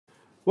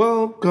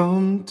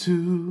Welcome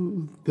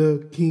to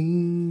the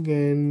King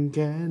and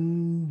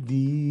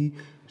Candy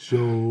Show.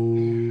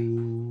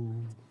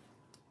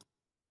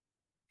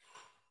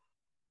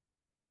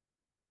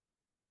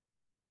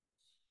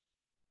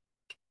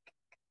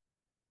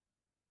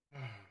 I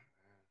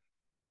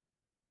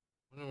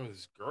wonder where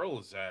this girl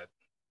is at.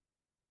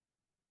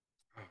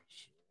 Oh,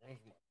 shit. I'm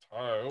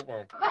tired. I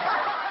hope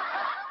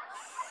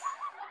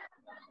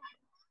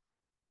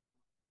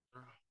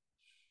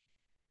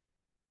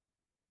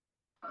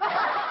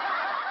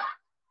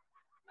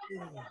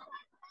I'm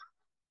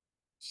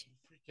so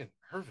freaking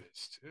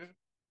nervous, dude.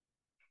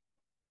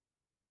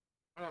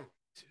 What am I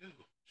do?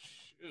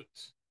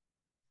 Shoot.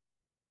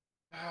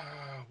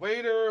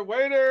 Waiter,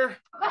 waiter,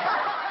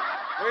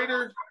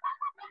 waiter,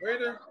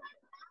 waiter.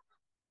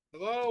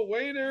 Hello,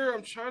 waiter.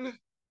 I'm trying to.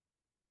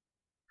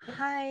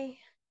 Hi,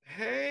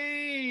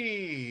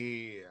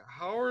 Hey,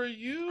 how are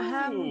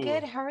I'm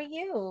good. you? How are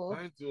you?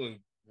 I'm doing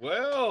Are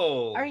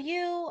well.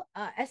 you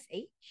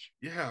SH?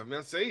 Yeah,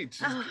 Miss H.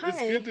 Oh, It's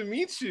good hi. to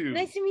meet you.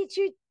 Nice to meet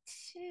you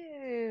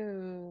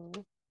too.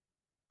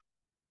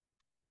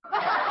 Is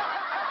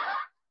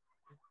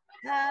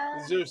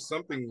Uh, there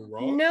something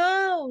wrong?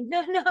 no.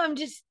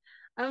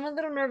 I'm a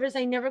little nervous.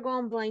 I never go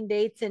on blind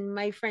dates, and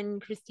my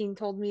friend Christine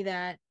told me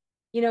that,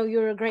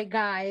 you're a great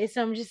guy.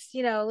 So I'm just,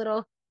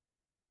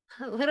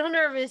 a little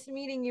nervous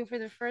meeting you for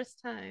the first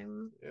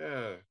time.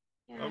 Yeah,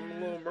 I'm a Yeah.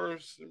 little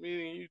immersed in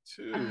meeting you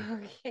too.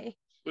 Okay.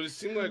 But it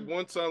seemed like Um,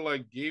 once I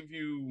like gave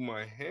you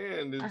my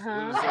hand, it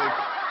uh-huh. was like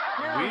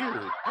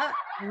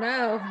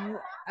No,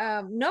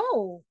 weird.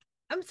 no.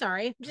 I'm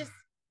sorry. Just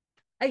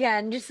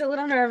again, just a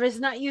little nervous,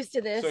 not used to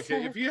It's this.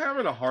 okay. If you're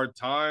having a hard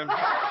time,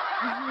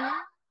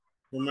 Mhm.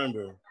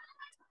 remember,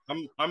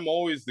 I'm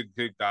always the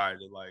good guy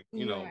to like,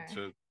 You are.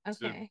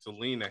 Okay. to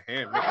lean a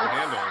hand, make a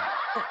hand on.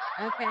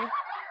 Okay.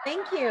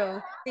 Thank you.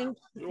 You're Thank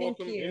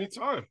welcome you.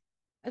 anytime.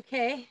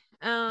 Okay.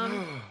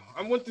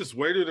 I want this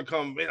waiter to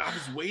come. Man, I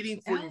was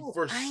waiting for you Oh,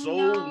 for I so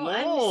know.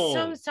 I'm so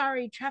long.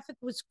 sorry. Traffic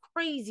was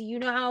crazy. You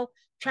know how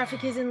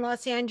traffic is in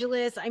Los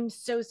Angeles. I'm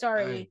so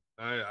sorry.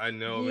 I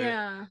know,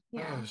 man.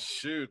 Yeah. Oh Yeah.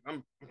 shoot,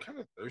 I'm kind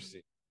of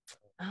thirsty.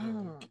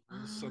 Oh, Give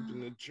me something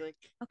to drink.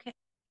 okay.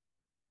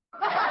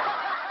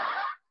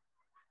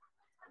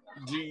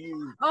 Do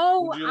you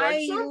Oh, would you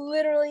like some?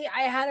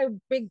 I had a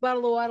big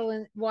bottle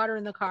of water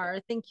in the car.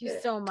 Thank you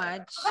so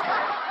much.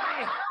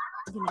 I'm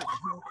gonna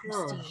kill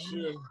Oh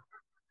Christine. shit.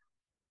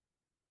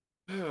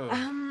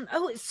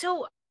 Oh,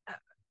 So,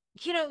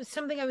 uh,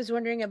 something I was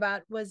wondering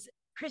about was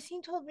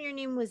Christine told me your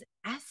name was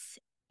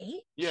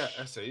yeah,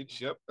 SH.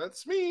 SH. Yep,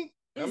 that's me.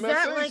 Is I'm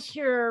that like SH.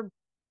 your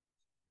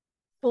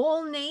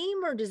full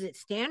name or does it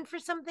stand for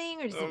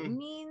something or does it Um,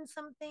 mean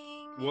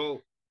something?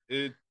 well,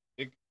 it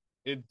it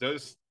it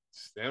does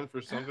stand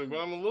for something, but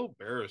Oh, I'm a little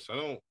embarrassed. I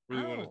don't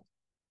really want to oh,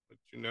 let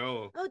you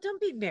know. oh, don't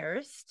be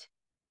embarrassed.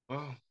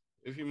 Well,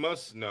 if you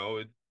must know,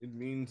 it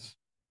means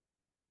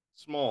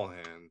small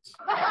hands.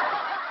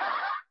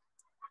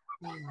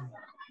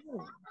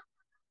 Oh,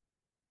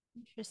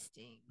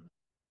 interesting.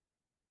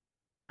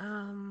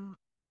 Um,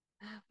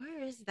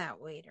 where is that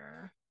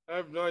waiter? I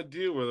have no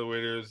idea where the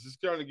waiter is. It's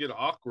starting to get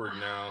awkward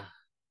now. Ah,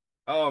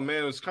 Oh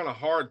man, it was kind of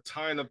hard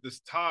tying up this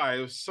tie.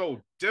 It was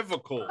so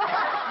difficult.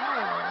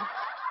 oh,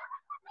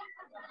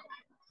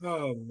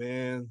 Oh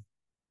man.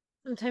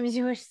 sometimes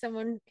you wish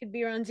someone could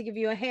be around to give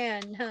you a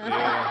hand, huh?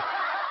 Yeah.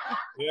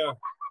 Yeah.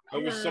 I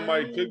wish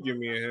somebody could give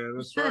me a hand.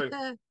 That's right.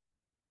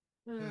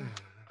 Shit.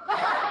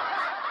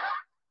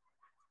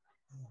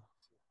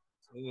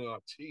 Oh,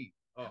 teeth.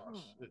 Oh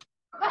Oh. shit.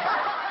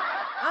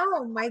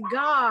 Oh my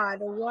God.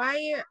 Why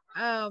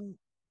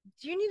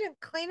do you need to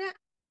clean it?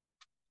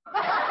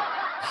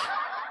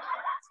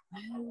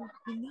 No.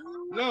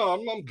 No,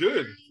 I'm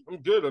good. I'm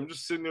good. I'm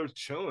just sitting there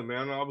chilling,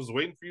 man. I was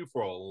waiting for you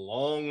for a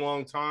long,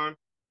 long time.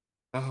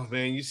 Oh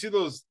man, you see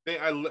those things?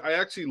 I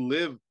actually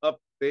live up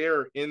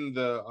there In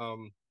the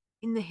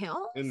in the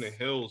hills?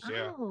 hills.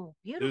 Yeah, Oh,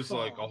 there's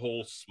like a beautiful.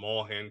 whole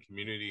small hand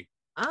community.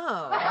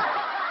 Oh,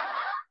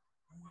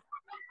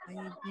 I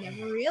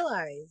never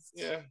realized.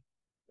 Yeah,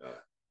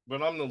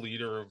 but I'm the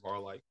leader of our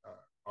like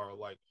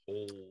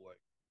whole like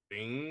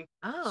thing.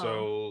 Oh,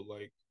 So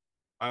like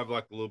I have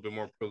like a little bit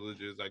more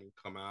privileges. I can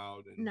come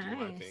out and do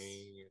my nice.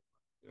 thing. You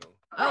know.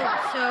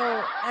 Oh,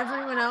 so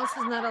everyone else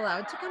is not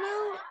allowed to come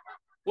out?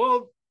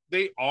 Well,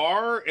 they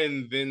are,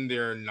 and then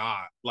they're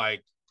not.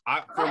 Like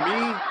I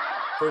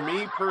for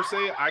me per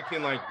se, I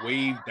can like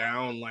wave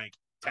down like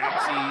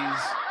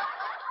taxis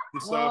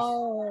and stuff.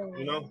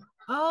 You know. Oh.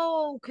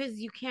 Oh, because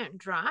you can't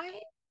drive?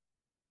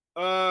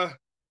 Uh,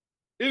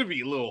 it'd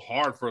be a little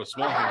hard for a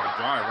small hand to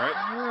drive,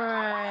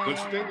 right? Don't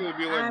you think Right. it'd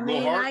be like I a little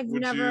mean, hard? I've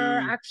Would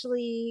never you?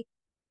 actually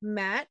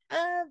met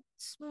a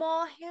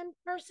small hand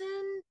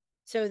person,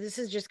 so this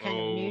is just kind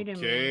of new to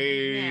me. Yeah.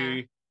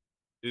 Okay,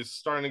 it's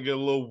starting to get a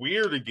little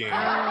weird again.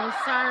 Oh,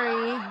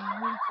 sorry.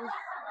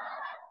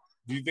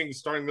 Do you think it's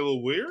starting to get a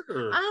little weird,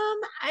 or?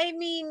 I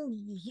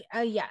mean,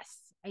 yes,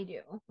 I do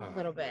a Oh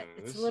little bit.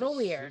 man, It's a little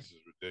weird. this is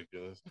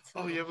ridiculous. It's a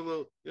Oh, you little. have a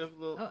little, you have a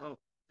little. Oh,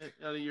 Oh,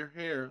 out of your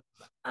hair.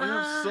 You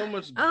have so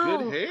much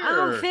good hair.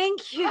 Oh,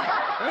 thank you.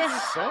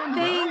 That's so nice.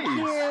 Thank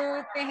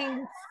you.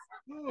 Thanks.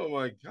 Oh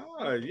my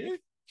God, you're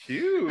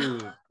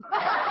cute.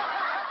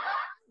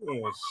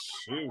 Oh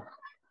shoot.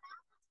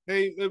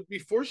 Hey,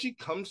 before she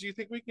comes, do you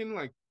think we can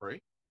like pray?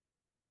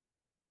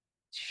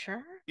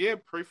 Sure. Yeah,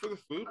 pray for the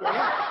food. Why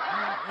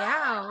not?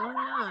 Yeah, why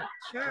not?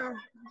 Sure.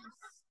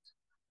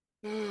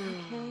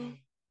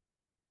 Okay.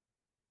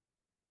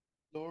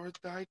 Lord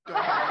thy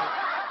God,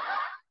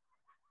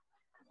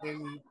 can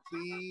you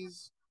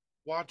please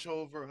watch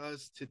over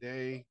us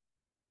today?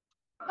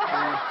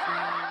 Can you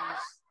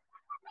please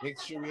make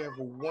sure we have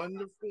a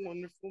wonderful,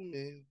 wonderful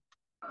meal?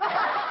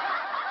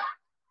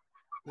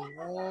 And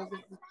all of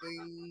the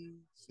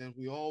things that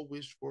we all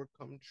wish for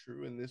come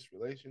true in this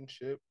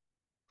relationship.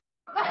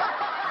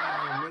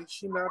 May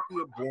she not be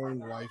a boring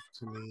wife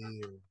to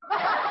me, or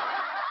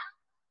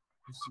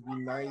just to be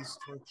nice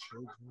to our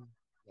children,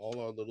 all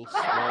our little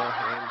small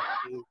hand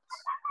kids.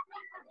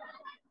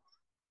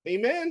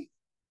 Amen.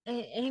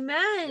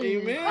 Amen. Amen.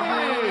 Amen.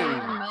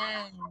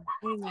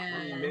 Amen.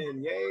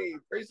 Amen. Yay.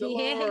 Praise the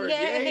Yay. Lord.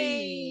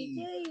 Yay.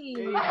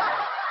 Yay.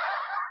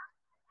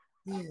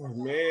 Oh,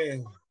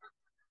 man.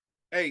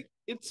 Hey,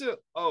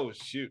 oh,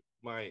 shoot.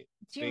 My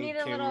Do you thing need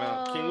a came little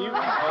out. Can you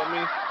help me?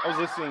 I was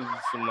listening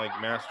to some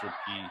like Master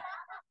P.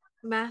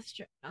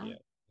 Master? Oh. Yeah.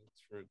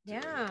 That's for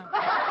Yeah.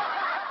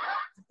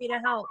 Happy to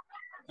help.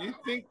 Do you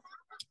think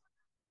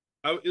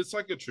it's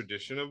like a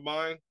tradition of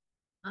mine?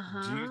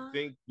 Do you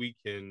think we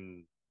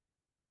can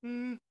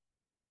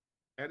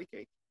patty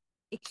cake?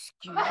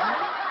 Excuse me?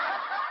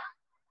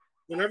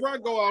 Whenever I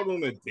go out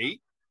on a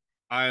date,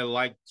 I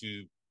like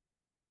to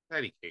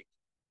patty cake.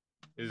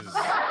 Are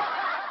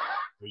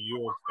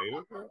you okay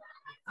with that?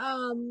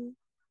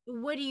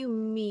 What do you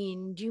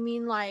mean? Do you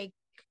mean like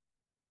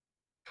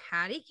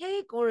patty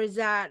cake, or is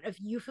that a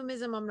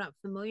euphemism I'm not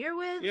familiar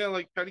with? Yeah,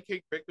 like patty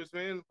cake bakers,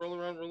 man. Roll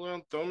around,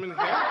 throw them in the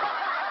hand.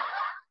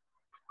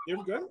 You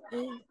ever done?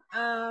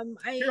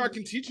 Here, I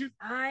can teach you.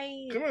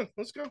 Come on,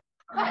 let's go.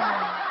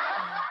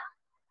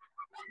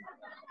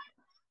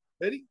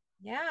 Ready?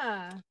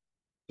 Yeah.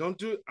 Don't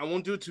do it. I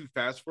won't do it too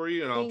fast for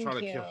you, and I'll try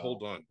to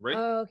hold on. Ready?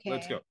 Okay.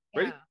 Let's go.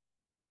 Ready?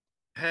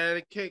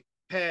 Patty cake,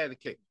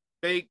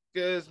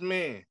 baker's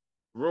man.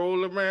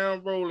 Roll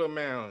around, throw me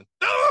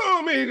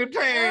the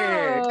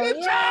pan.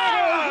 Good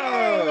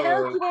job.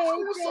 Okay,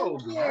 You're so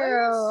thank you.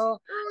 nice.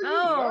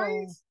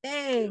 Nice.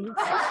 Thanks.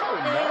 So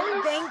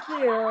nice. Thank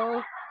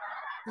you.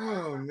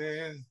 Oh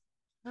man.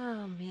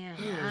 Oh man.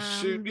 Oh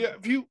shoot. Yeah.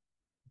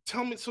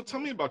 Tell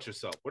me about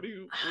yourself. What are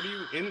you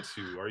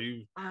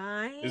into?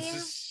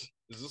 Is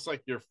this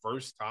like your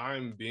first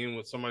time being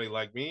with somebody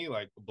like me,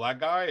 like a black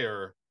guy,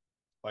 or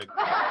like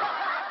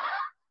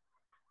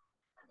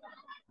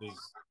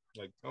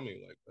tell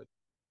me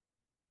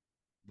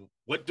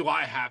what do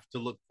I have to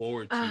look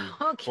forward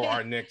to for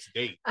our next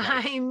date?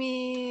 I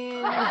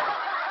mean,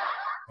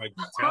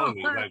 tell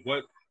me,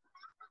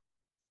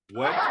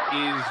 what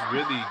is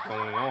really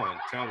going on?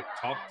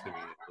 Talk to me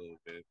a little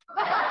bit.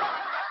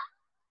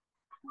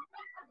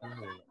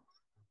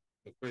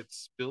 Quick,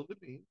 spill the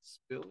beans.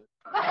 Spill it.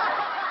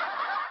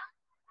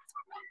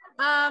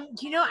 I'm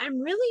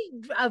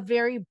really a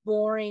very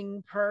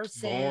boring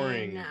person.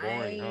 Boring,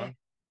 huh?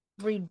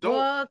 Read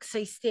books.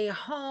 I stay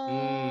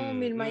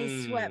home in my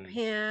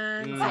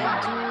sweatpants.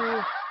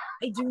 I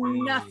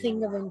do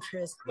nothing of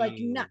interest. Like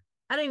I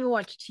don't even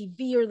watch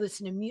TV or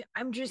listen to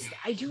music.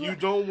 You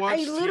don't watch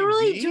TV? I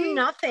literally do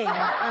nothing.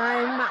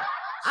 I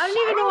don't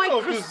even know why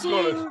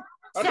Christine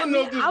set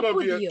me up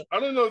with you.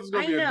 I don't know if it's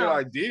gonna be a good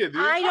idea, dude.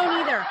 I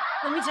don't either.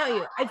 Let me tell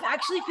you, I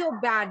actually feel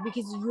bad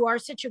because you are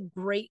such a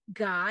great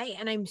guy,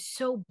 and I'm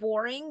so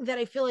boring that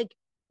I feel like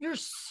you're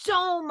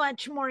so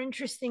much more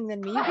interesting than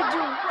me. You could do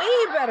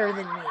way better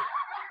than me.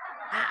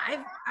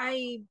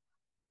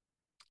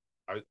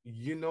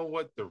 You know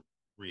what the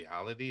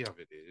reality of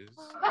it is?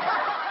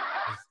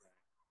 I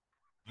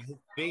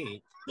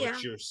think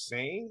what you're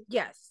saying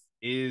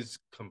is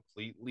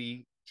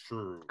completely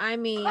true. I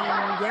mean,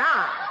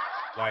 yeah.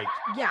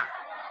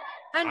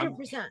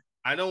 100%.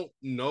 I don't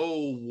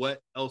know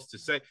what else to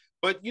say,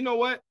 but you know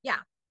what? Yeah.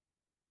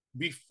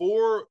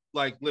 Before,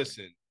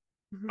 listen,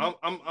 I'm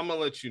gonna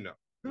let you know.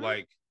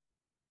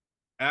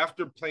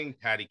 After playing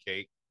patty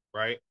cake,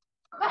 right?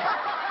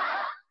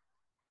 Yeah.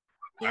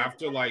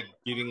 After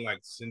getting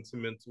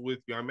sentimental with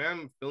you, I mean,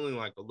 I'm feeling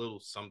like a little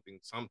something.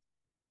 So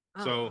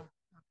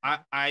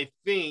I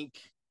think,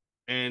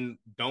 and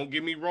don't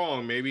get me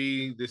wrong,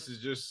 maybe this is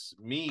just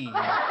me.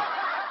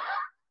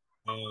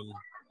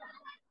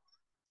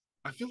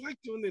 I feel like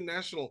doing the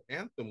national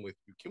anthem with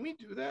you. Can we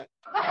do that?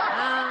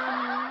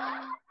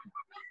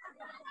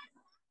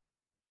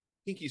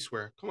 Pinky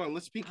swear. Come on,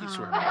 let's pinky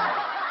swear.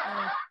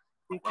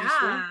 Pinky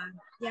swear.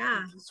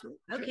 Yeah. Pinky swear.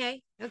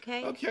 Okay.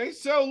 Okay.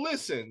 So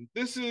listen,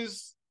 this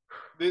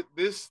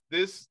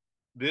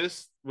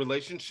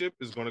relationship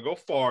is going to go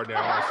far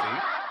now.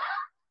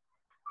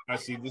 I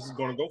see this is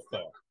going to go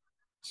far.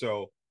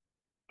 So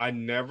I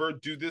never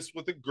do this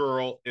with a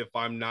girl if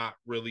I'm not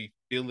really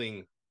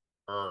feeling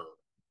her.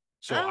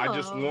 So I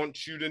just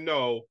want you to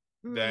know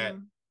that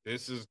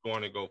this is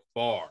going to go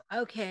far.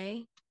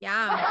 Okay.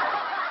 Yeah.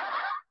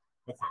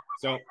 Okay.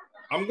 So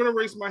I'm going to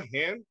raise my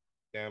hand.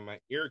 Damn, my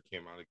ear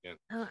came out again.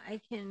 Oh,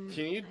 I can.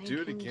 Can you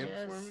do it again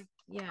for me?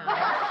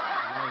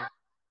 Yeah.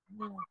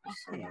 No,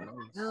 okay.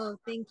 Oh,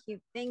 thank you.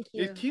 Thank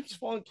you. It keeps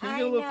falling. Can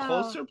you get a little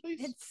closer,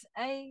 please?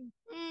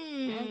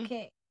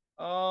 Okay.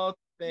 Oh,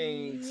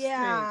 thanks.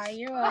 Yeah, thanks.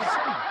 you're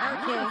welcome.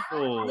 Okay.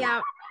 Beautiful.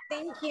 Yeah.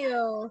 Thank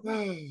you.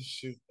 Oh,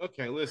 shoot.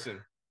 Okay,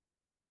 listen.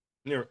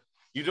 Here,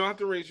 you don't have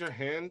to raise your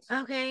hand.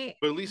 Okay.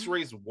 But at least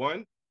raise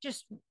one.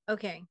 Just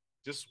okay.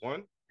 Just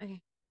one.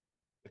 Okay.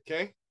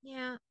 Okay?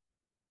 Yeah.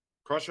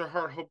 Cross your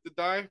heart, hope to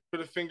die.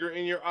 Put a finger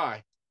in your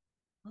eye.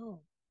 Oh.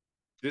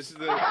 This is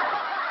the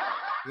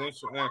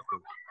national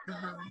anthem.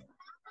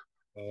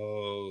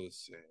 Oh,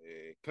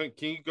 say. Can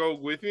you go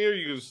with me, or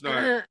you just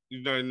not?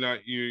 You're not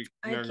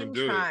gonna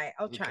do try. it.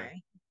 I'll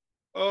try.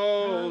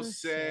 Oh,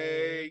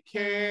 say,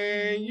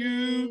 can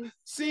you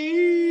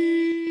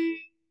see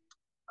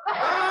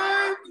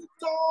the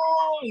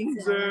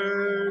dawn's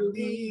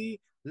early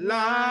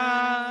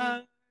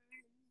light?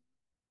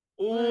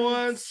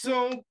 Once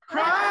so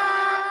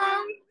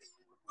proudly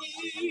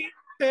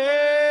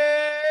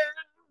hailed,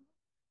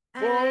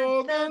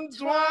 for the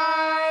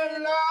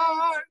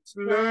twilight's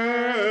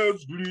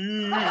last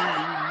gleaming,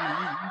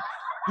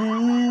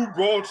 who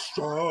brought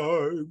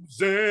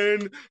stripes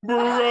and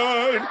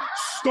bright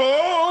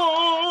stars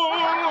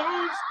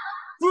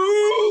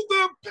through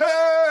the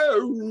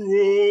perilous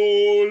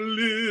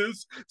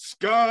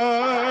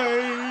sky.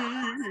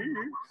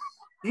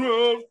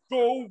 Just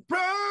so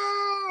proudly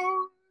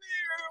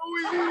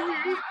we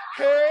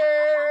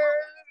hail,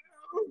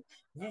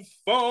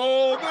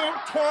 for the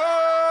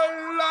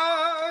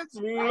twilight's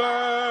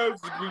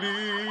last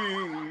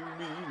gleaming,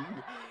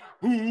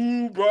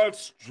 who brought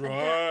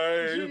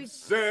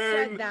stripes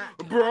and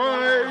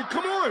bright,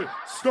 come on,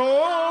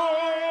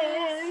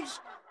 stars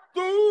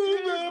through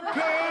the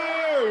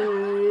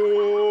perilous,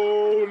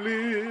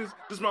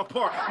 this is my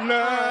part,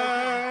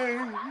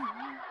 night.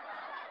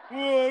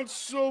 What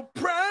so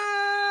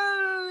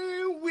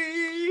proudly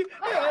we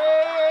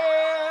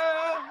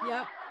hail.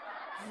 Yep.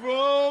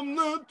 From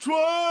the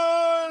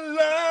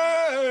twilight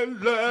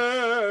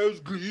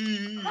last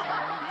gleam.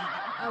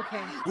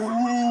 Okay.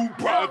 Who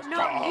brought No,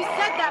 you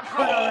said that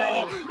part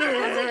already.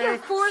 That's like your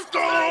fourth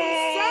time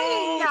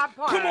saying that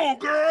part. Come on,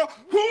 girl.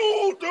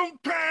 Who the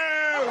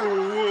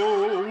perilous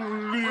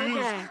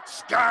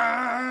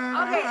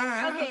sky?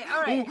 Okay,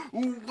 all right.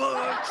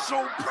 What so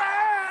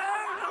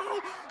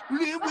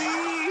proudly we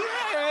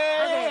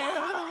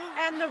hail.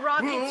 And the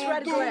rocket's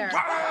red glare. The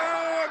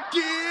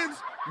rocket's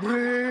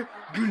red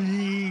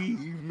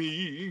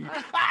gleaming.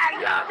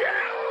 I love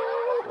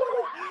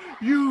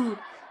you.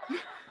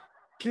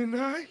 Can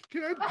I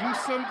do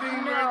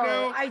something right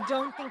now? I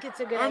don't think it's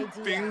a good idea.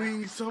 I'm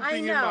feeling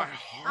something in my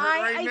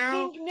heart right now.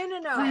 I think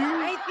no. For you?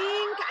 I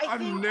think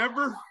I've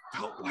never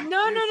felt like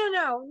no, this.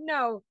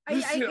 No.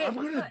 Listen, I'm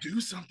gonna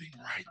do something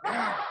right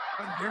now.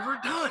 I've never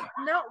done.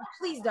 No,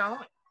 please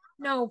don't.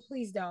 No,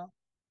 please don't.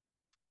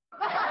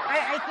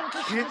 I think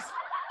we should.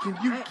 Can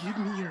you give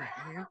me your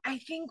hand? I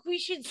think we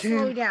should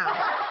slow down.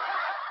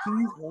 Can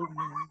you hold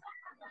my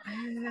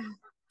hand?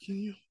 Can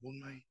you hold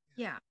my hand?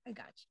 Yeah, I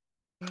got you.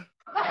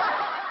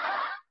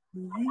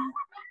 Will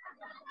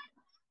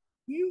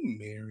you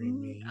marry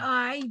me?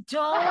 I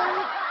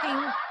don't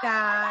think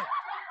that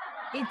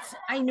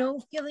I know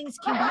feelings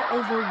can be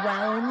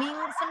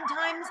overwhelming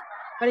sometimes,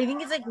 but I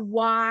think it's like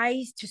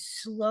wise to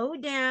slow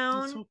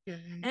down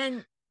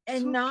and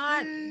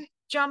not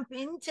jump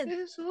into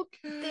things.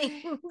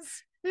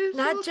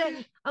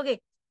 Okay.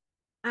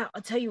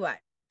 I'll tell you what.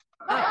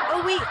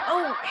 Wait.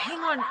 Oh, hang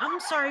on. I'm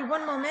sorry.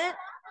 One moment.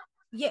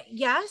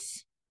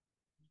 Yes.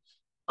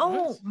 Oh,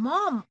 what?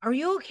 Mom, are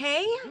you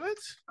okay? What?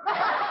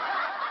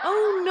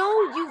 Oh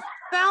no, you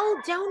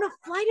fell down a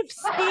flight of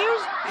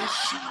stairs. Is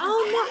she okay?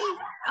 Oh no.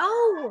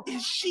 Oh.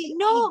 Is she?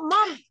 No, okay?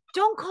 Mom,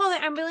 don't call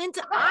the ambulance.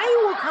 I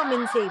will come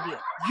and save you.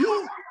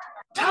 You?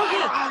 Tell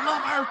her I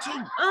love her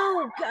too.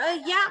 Oh,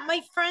 yeah,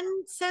 my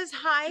friend says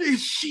hi.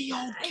 Is she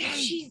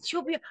okay?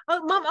 She'll be.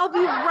 Oh, Mom, I'll be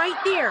right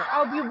there.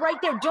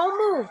 Don't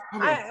move.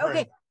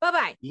 Okay,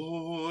 bye-bye.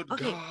 Lord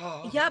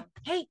God. Yep.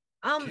 Hey.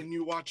 Can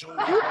you watch over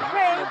you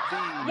pray.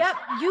 Mama, yep,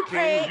 you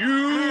pray. Can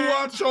you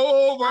watch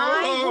over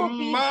I will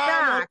be Mama,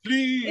 back.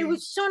 please? It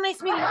was so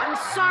nice meeting you. I'm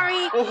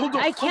sorry. Oh, hold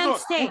on. I can't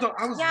stay. Hold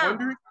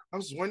on. I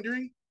was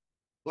wondering,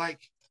 like,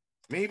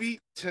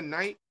 maybe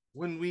tonight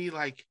when we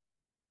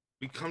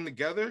come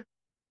together,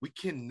 we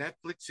can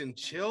Netflix and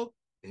chill,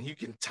 and you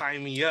can tie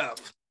me up.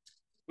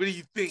 What do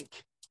you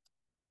think?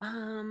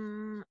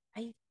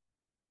 I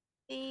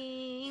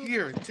think.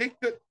 Here, take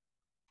the.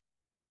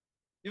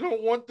 You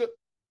don't want the.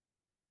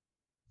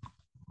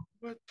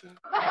 What the?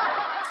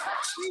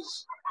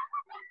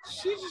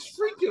 She just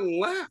freaking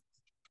left.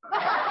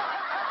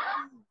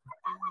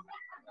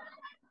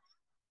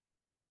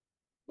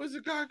 What's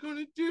the guy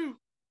gonna do?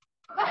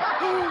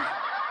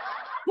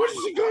 What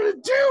is he gonna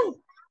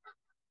do?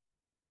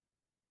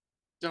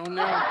 Don't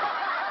know.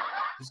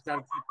 Just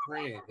gotta keep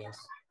praying, I guess.